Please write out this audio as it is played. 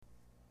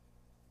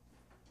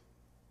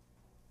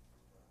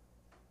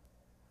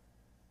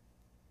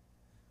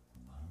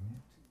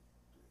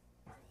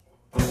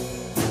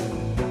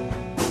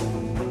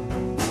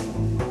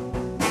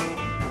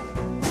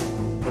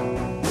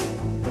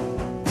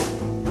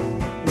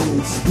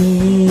It's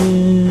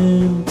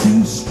been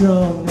too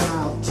strong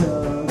out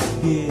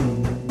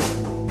again.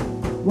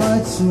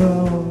 What's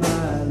wrong?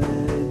 I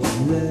let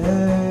you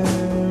there.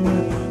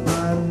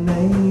 My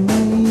name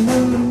ain't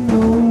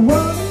no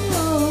one.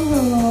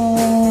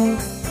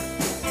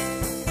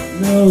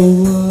 No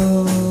one.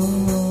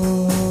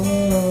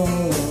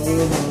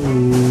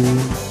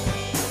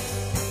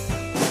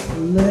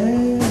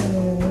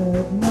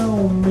 Let no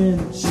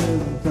mention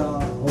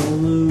thought or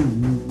lose.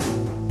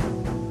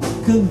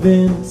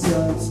 Convince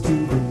us to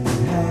be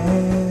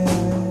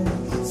had.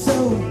 So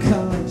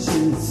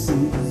conscious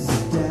is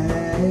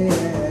dead.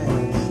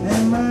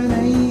 And my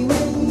name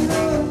ain't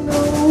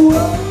no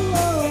one.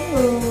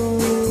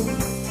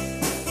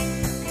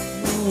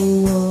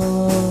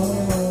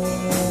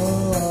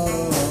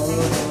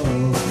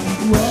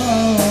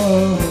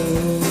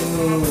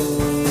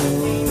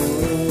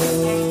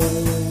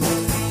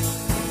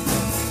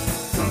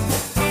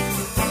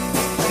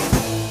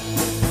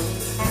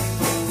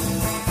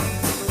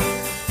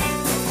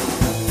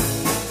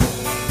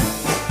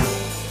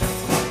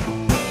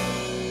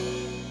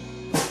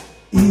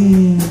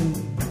 In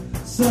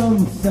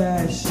some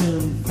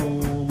fashion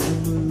form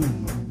of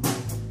mood,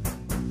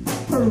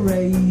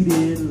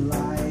 paraded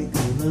like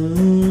a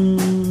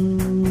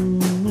loon,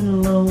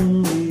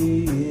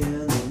 lonely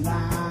in the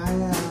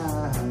light.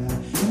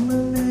 And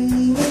my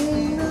name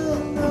ain't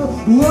no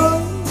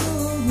one.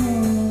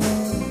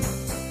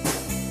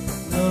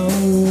 No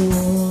one.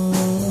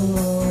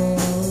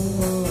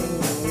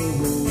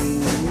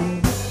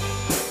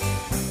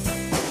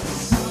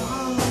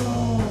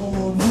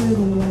 With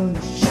one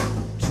shot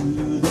to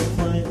the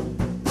plant,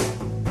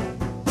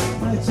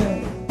 my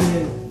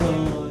jacket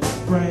thought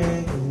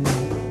sprang,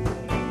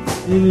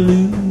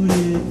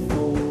 eluded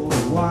for a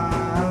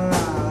while,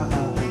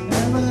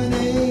 and my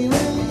name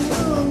ain't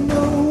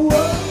no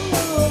one,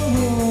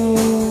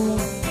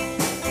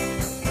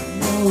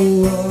 no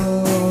one.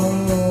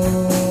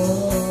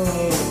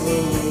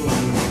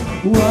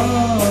 Whoa.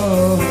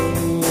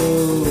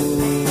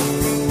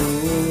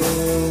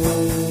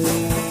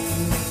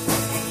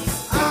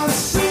 I've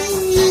seen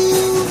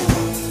you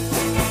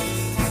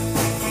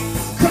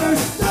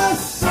curse the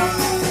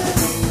sun.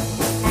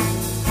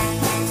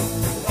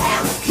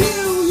 I'll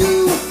kill you.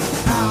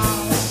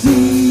 I'll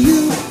see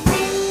you in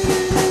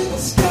the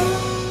sky.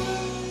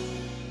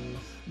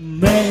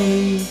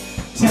 Make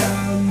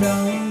time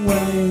don't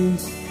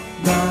waste.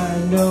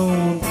 Mind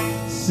don't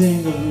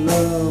sing of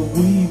love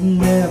we've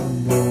never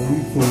known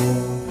before.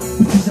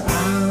 Because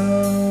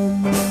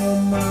I'm on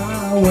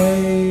my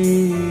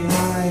way,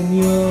 hiding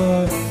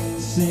your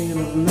singing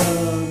of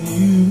love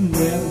you've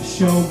never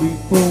shown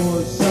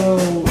before. So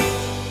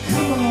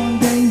come on,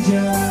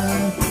 danger,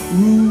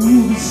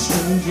 rule the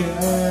stranger,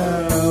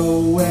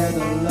 where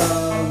the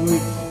love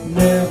we've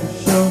never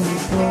shown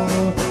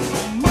before.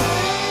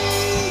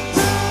 Make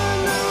time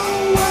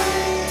don't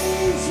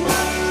waste,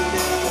 mind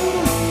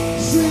don't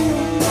sing of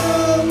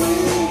love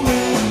we've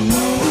never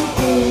known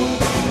before.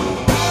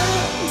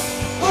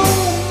 On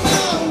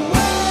my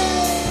way,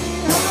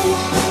 how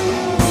I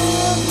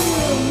love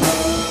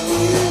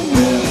we've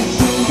never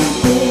shown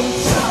before.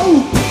 So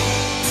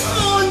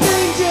come on,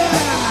 danger,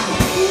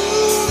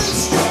 rule the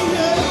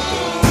stranger,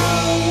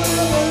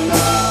 where the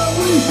love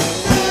we've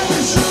never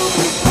shown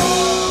before.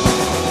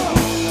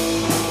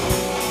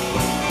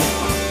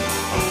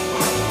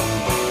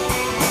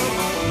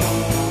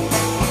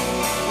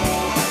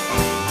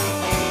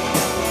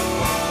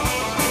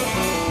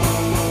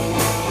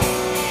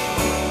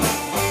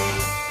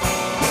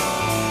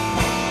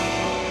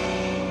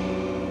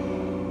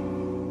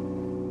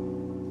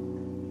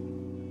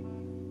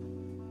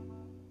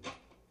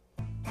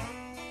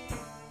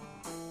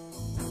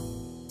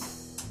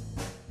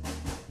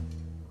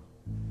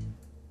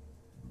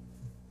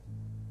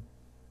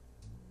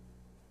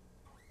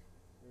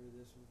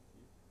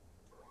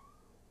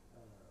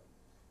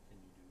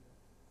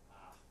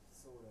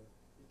 Sort of.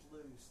 It's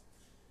loose.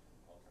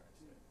 I'll try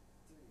to.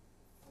 2, 3,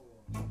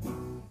 4.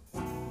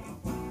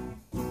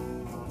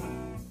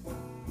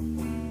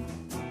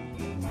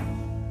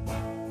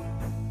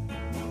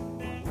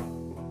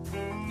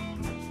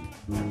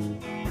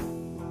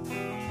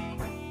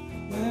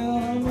 Well,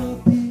 I'm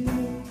up here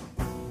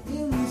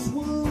in this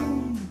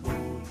womb,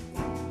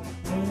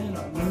 and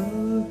I'm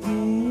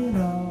looking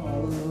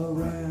all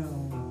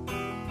around.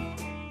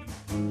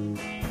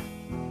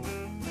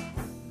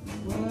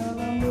 Well,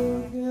 I'm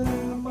looking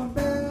at my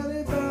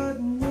belly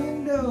button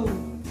window,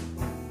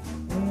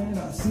 and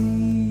I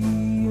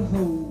see a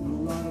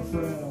whole lot of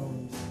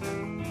frowns.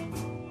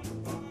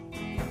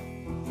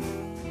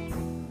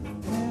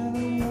 And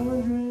I'm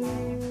wondering if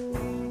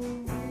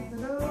they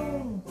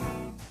don't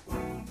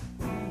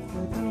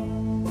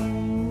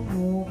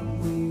want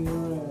me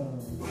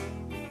around.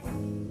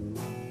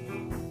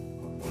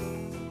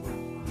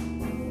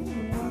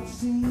 What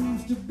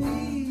seems to be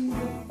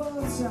the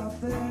fuss out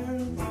there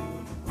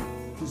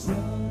is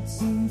what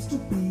seems to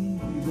be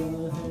the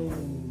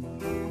hang.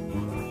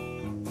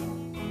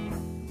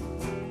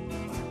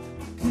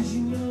 'Cause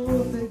you know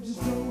if they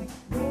just don't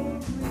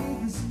want me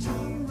this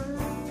time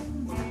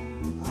around,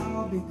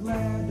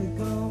 glad to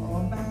go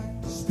on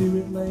back to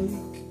Spirit Lake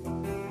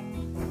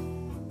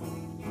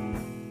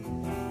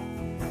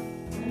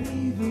and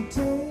even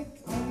take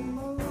a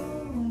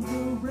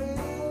longer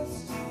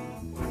rest,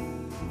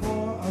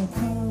 for I'm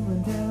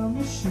coming down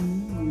the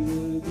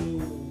chute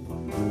again.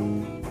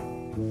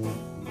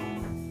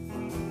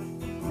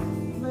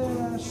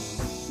 Man, I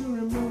sure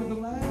remember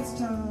the last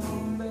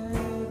time,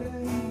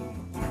 baby,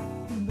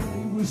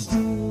 they were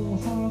still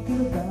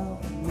talking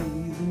about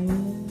me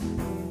then.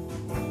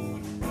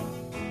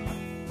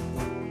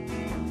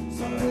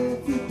 So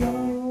if you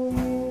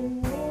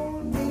don't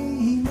want me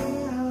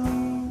now,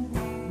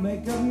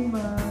 make up your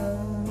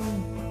mind,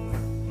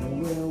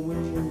 well,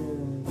 when.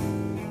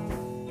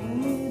 And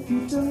if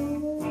you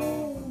don't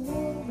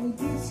want me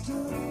this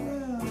time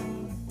around,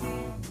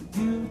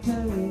 give or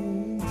take,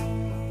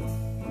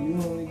 you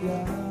only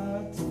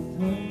got 200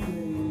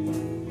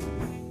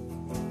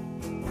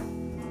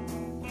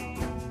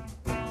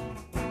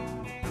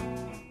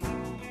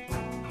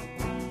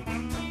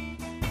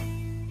 days.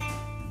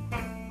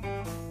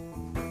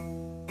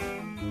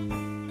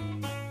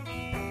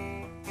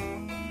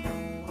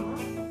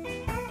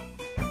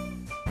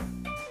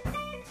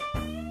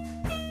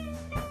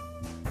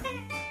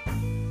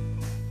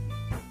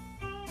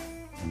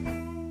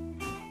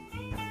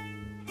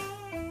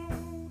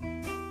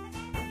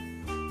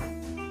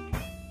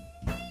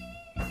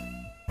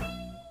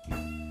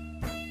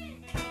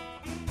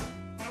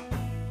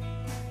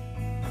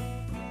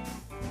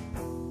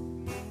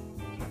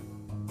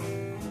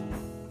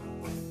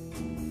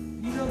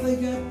 They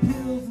got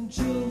pills and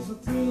chills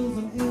and thrills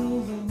and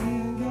ills and you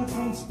ain't got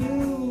fun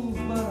spills,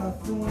 but I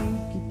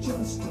think you're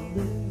just a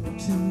little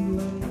too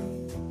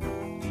late,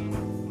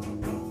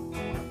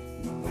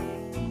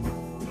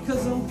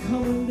 because I'm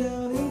coming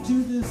down into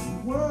this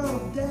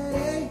world,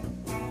 Daddy,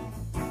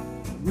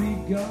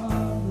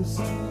 regardless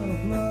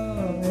of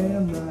love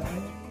and the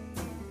hate.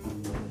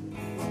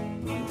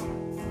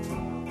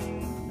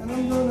 And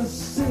I'm gonna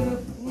sit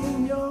up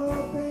in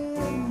your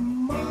bed,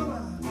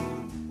 Mama,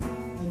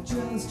 and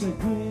just a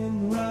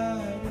grin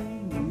right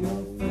in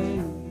your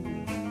face.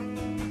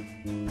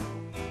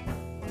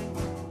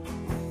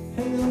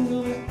 And I'm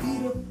gonna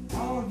eat up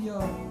all of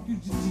your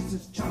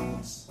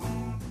chocolates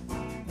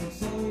and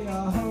say I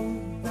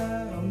hope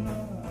that I'm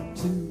not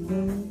too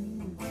late.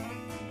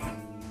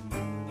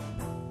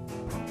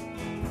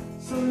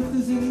 So if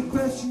there's any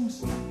questions,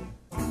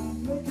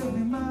 make up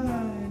your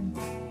mind.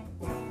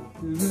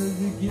 Cause if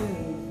you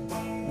give,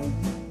 or you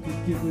could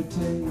give or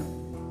take.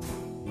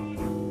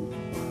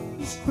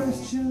 There's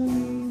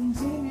questions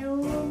in your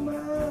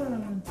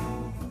mind,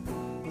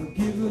 or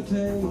give or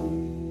take.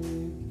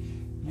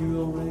 You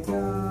only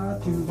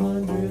got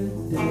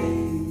 200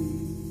 days.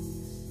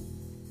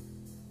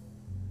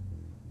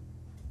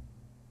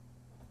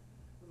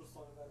 Little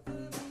song about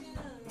it.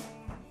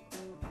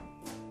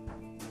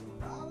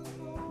 I was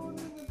born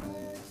in the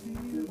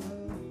backseat of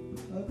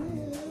a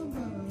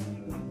Bama,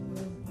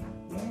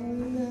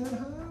 rolling that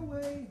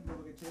highway.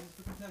 Never get changed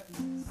for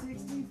Kentucky.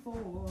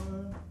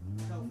 64,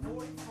 no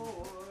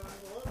 44,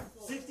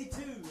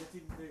 62. That's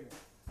even bigger.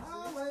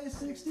 Highway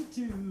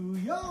 62.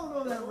 Y'all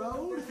know that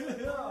road.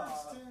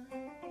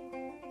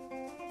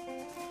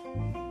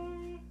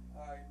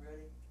 Alright,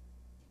 ready?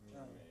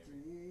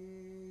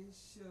 3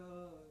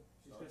 shots.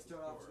 She's gonna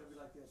start off, it's gonna be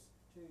like this.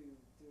 2,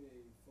 3,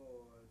 4,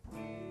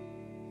 3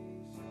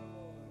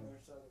 shots. Or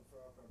southern for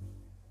our purpose.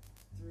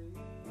 3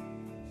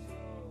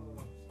 shots.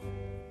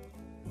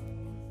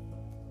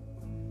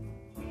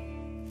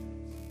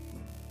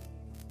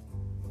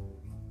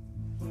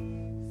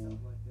 Something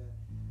like that.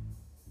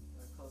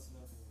 Close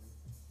enough. 1,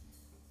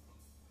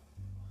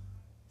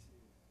 2,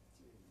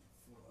 3,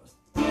 4.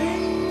 3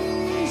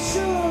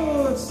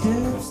 short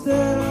steps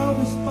that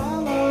always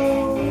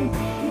follow. You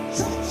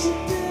track you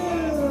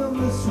down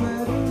the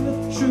sweat and the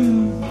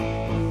truth.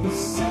 The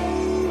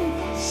same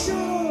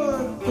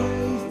short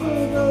phrase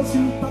for those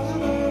who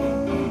follow.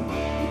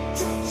 It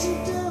tracks you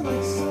down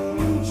like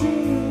some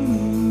truth.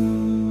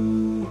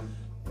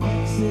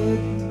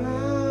 Exit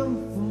bound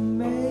for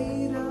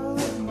made up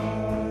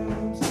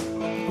minds.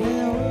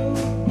 There will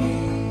be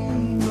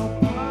no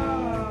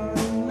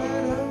parting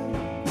letter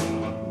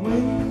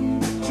when you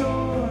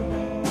tore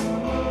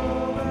down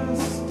all the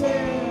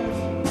stairs.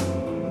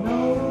 No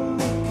one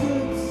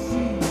could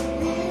see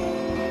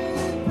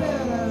it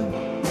better.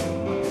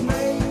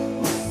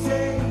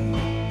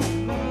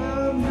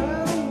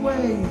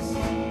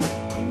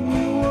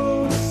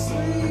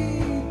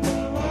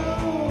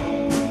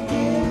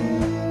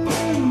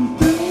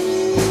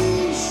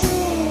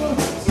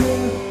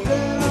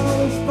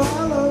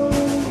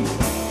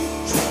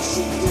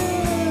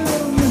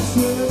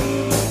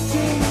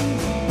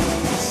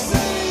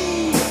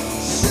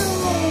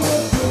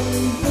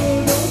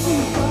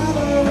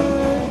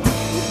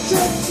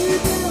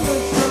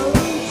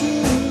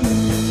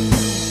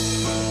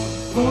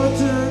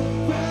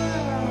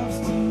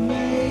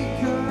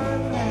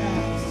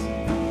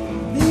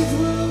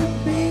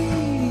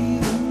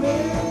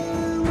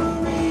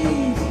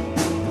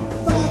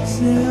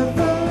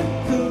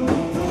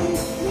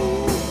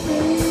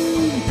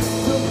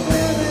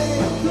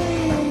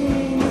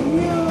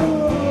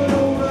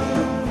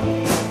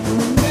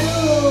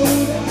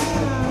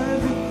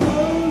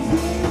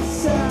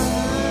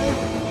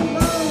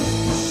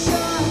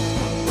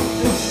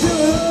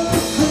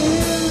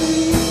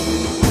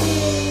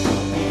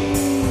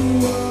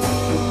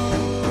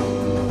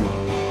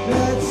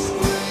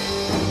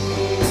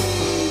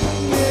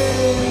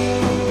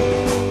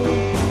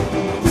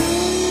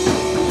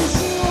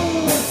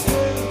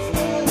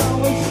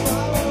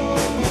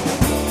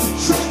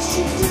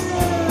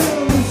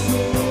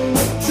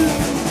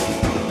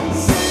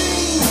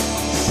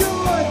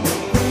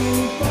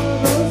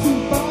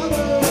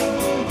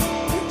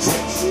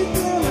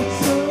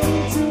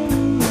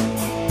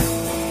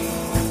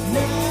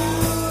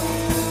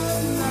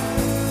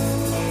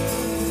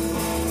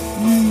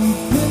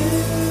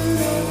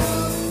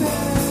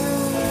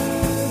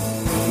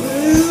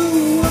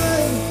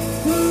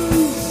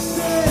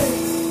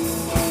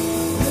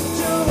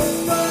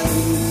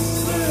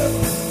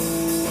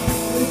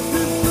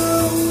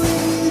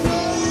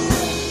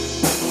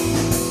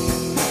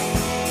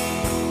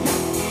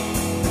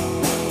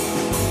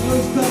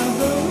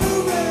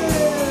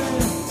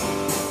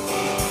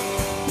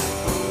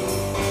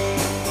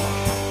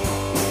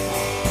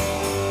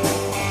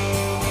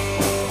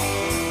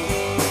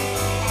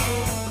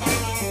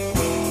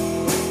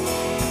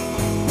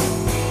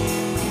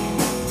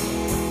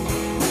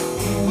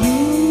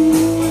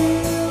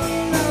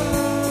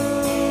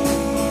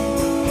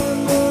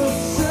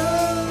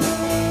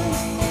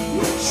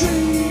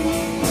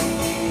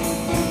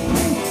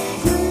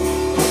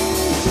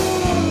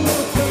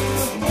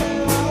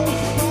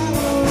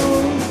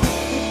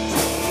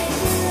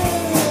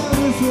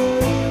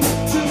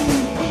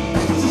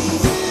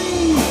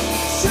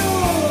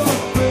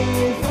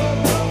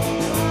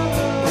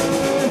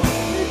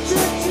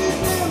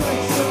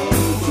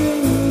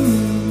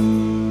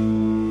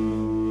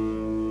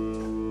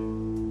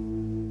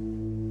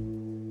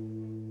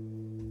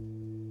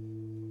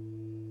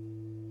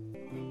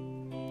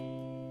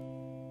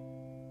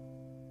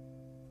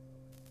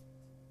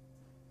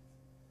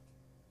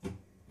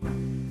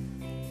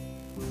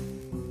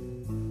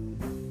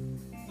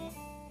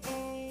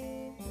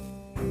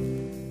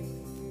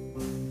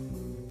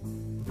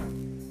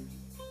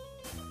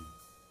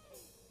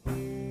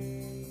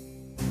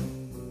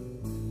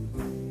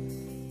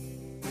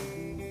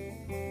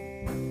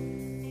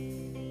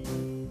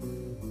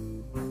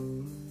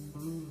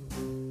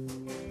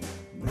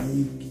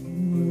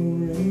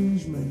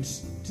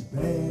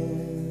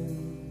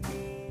 understand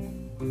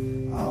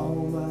all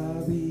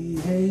my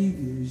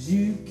behaviors.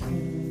 You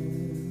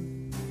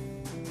can.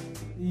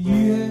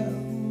 You have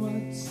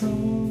much, so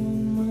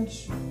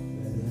much better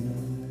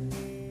than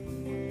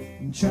I.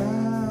 And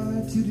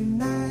try to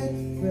deny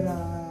it, but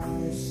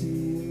I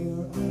see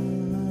your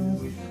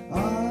eyes. All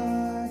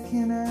I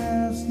can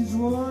ask is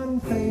one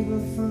favor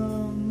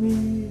from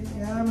me.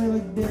 I'm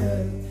really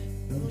dead.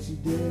 Don't you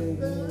dare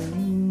bury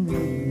me.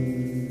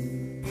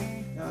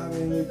 I'm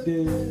really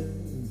dead,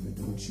 but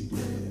don't you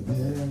dare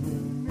bury me.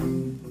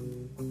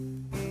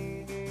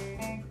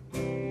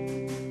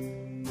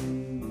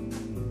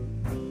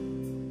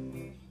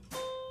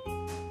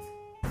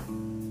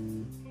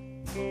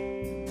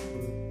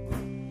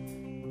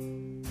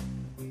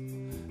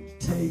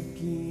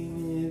 Taking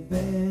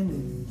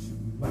advantage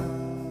of my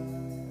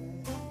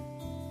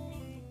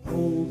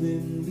old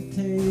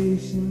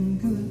invitation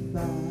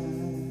goodbye.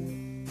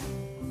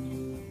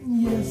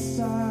 Yes,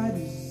 I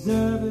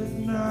deserve it,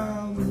 and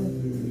I'll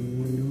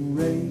never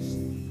erase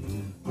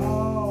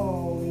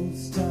all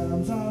those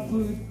times I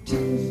put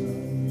tears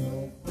on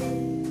your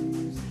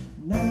face.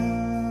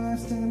 Now I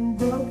stand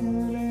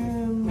broken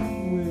and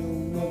will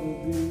never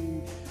be.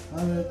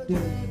 I'm a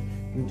dead,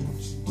 but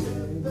don't you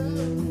dare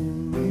bury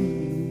me.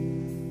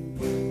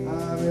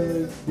 I'm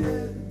really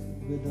dead,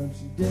 but don't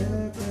you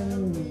dare bury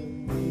me.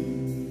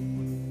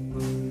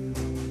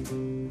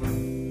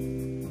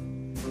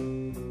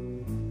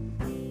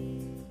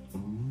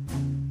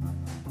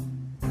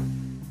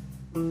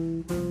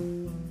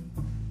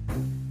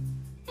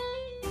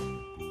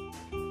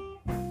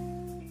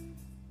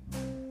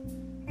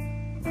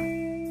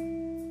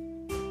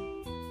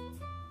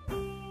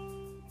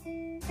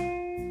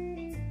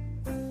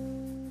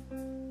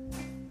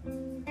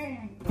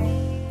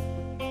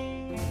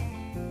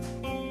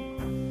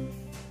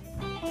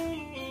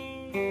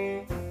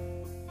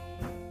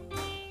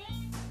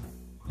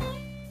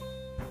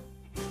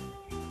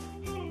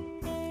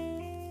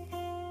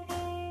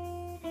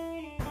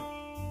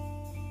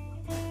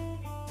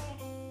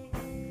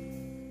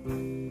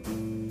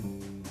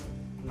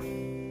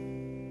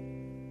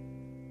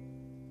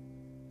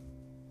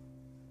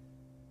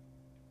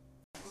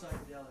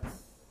 Psychedelic.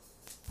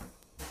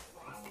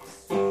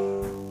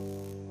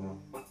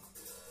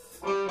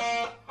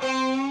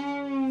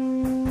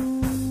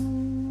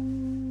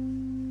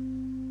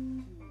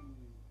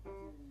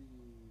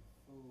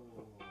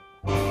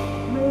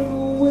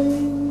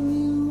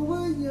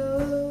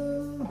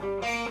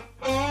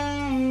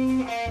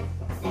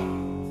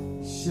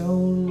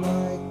 Shone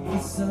like the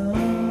sun.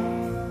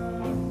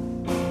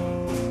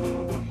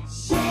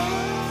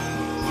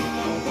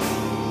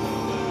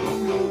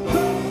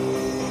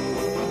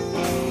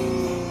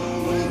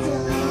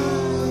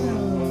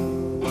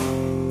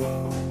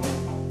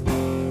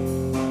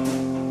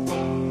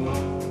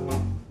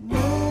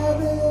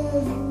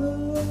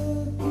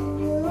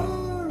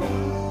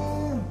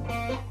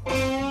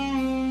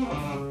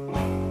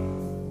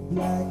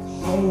 Black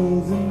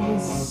holes in the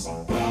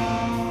sky.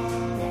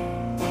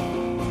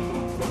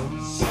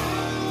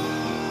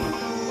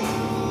 Shine.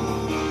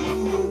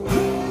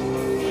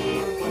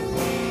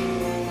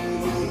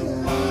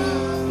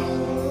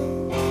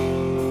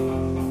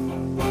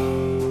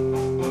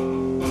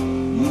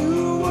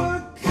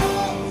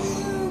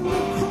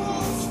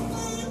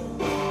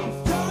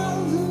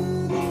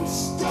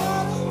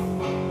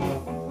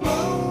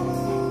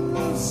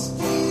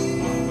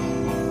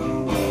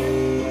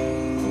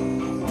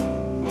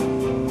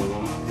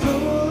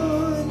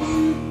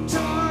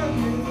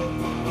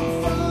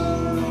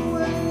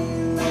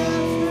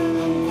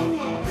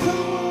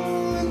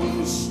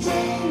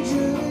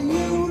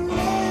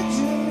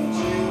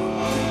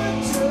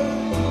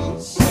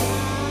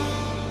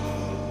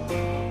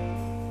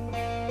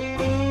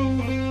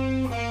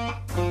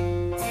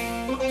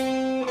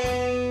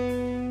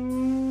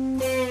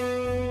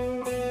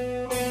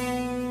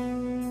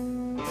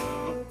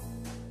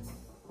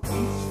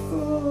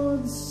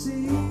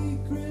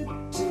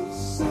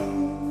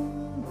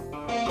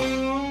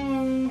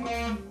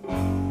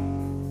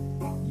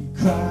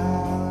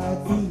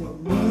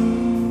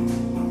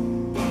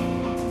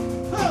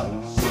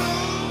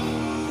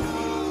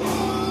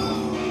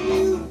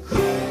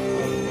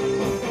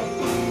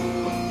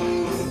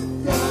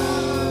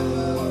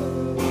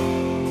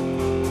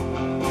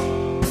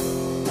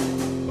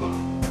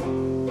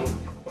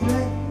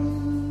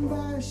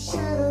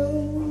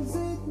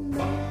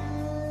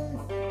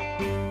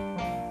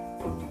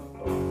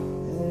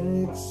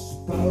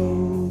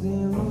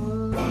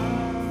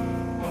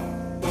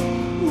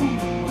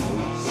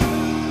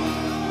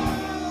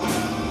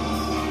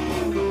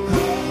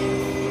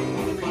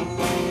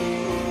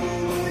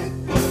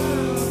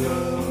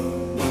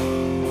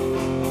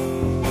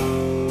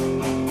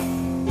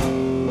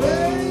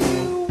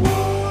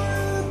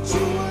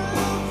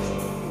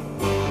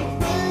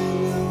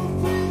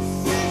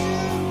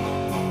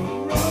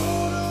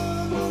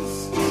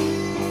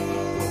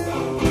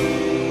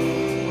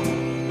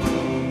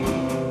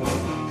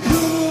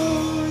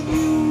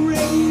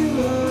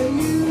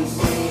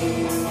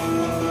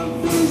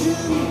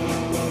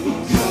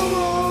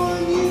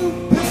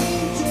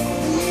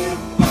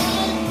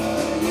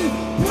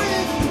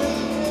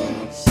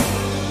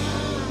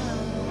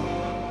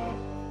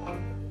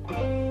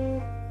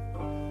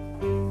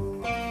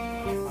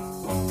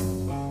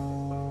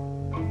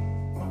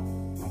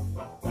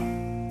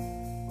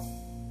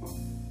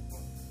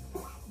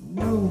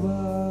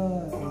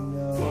 nobody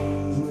knows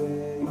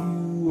where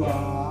you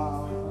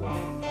are.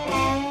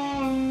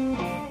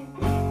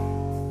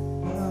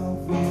 How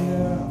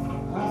fair,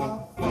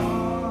 how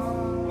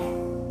far.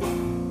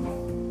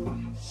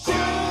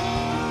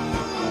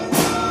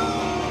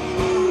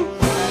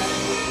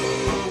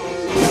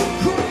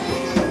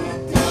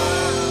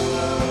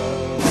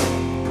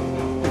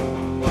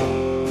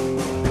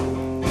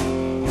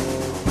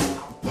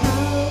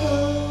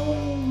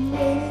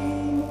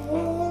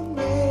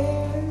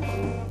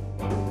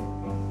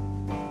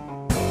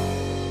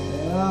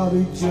 I'll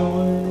be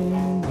joining